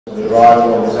The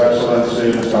arrival of His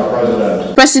Excellency, Mr.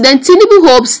 President. President Tinubu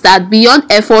hopes that beyond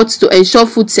efforts to ensure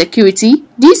food security,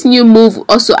 this new move will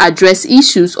also address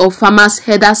issues of farmers'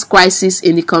 herders' crisis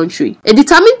in the country. A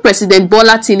determined President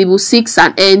Bola Tinubu seeks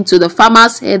an end to the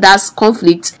farmers' herders'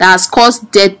 conflict that has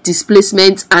caused death,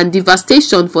 displacement, and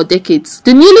devastation for decades.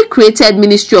 The newly created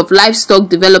Ministry of Livestock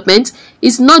Development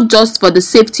is not just for the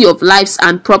safety of lives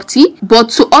and property, but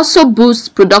to also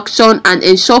boost production and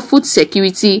ensure food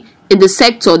security in the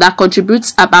sector that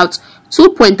contributes about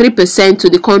 2.3% to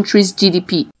the country's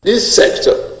GDP. This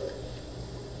sector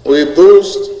will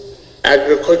boost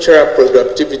agricultural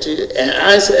productivity,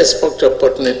 enhance export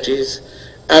opportunities,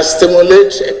 and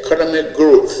stimulate economic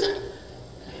growth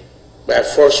by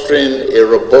fostering a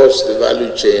robust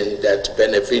value chain that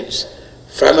benefits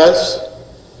farmers,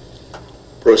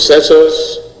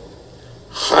 processors,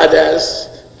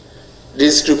 herders,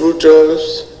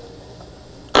 distributors,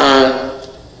 and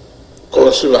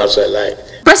consumers alike.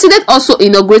 President also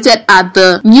inaugurated at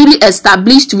the newly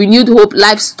established Renewed Hope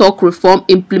Livestock Reform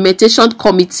Implementation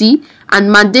Committee and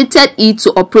mandated it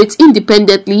to operate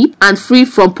independently and free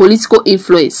from political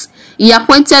influence. He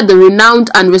appointed the renowned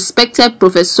and respected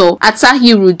Professor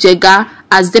Attahiru Jega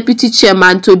as deputy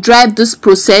chairman to drive this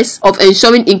process of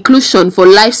ensuring inclusion for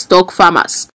livestock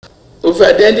farmers. We've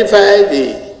identified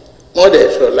the model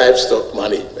for livestock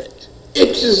management. It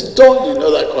is done in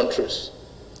other countries,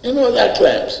 in other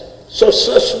climes,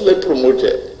 successfully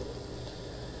promoted.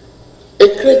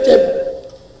 It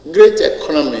created great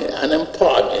economy and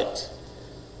empowerment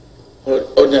for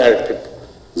ordinary people.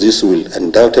 This will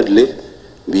undoubtedly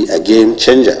be a game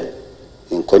changer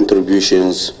in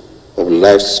contributions of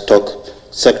livestock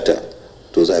sector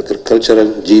to the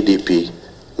agricultural GDP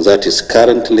that is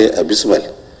currently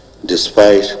abysmal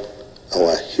despite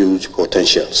our huge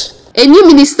potentials. A new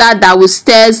minister that will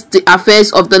steer the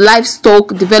affairs of the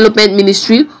Livestock Development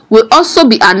Ministry will also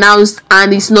be announced,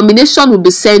 and his nomination will be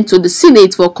sent to the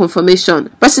Senate for confirmation.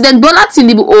 President Bola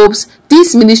Tinubu hopes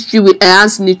this ministry will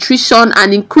enhance nutrition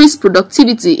and increase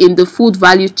productivity in the food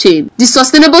value chain. The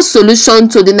sustainable solution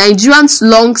to the Nigerians'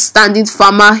 long-standing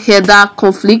farmer-herder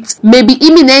conflict may be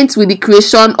imminent with the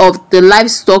creation of the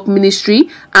Livestock Ministry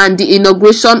and the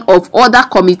inauguration of other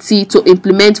committees to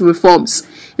implement reforms.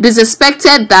 It is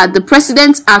expected that the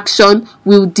president's action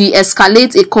will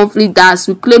de-escalate a conflict that has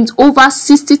reclaimed over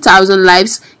 60,000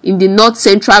 lives in the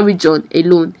north-central region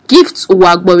alone. Gift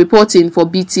Uwagbo reporting for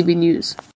BTV News.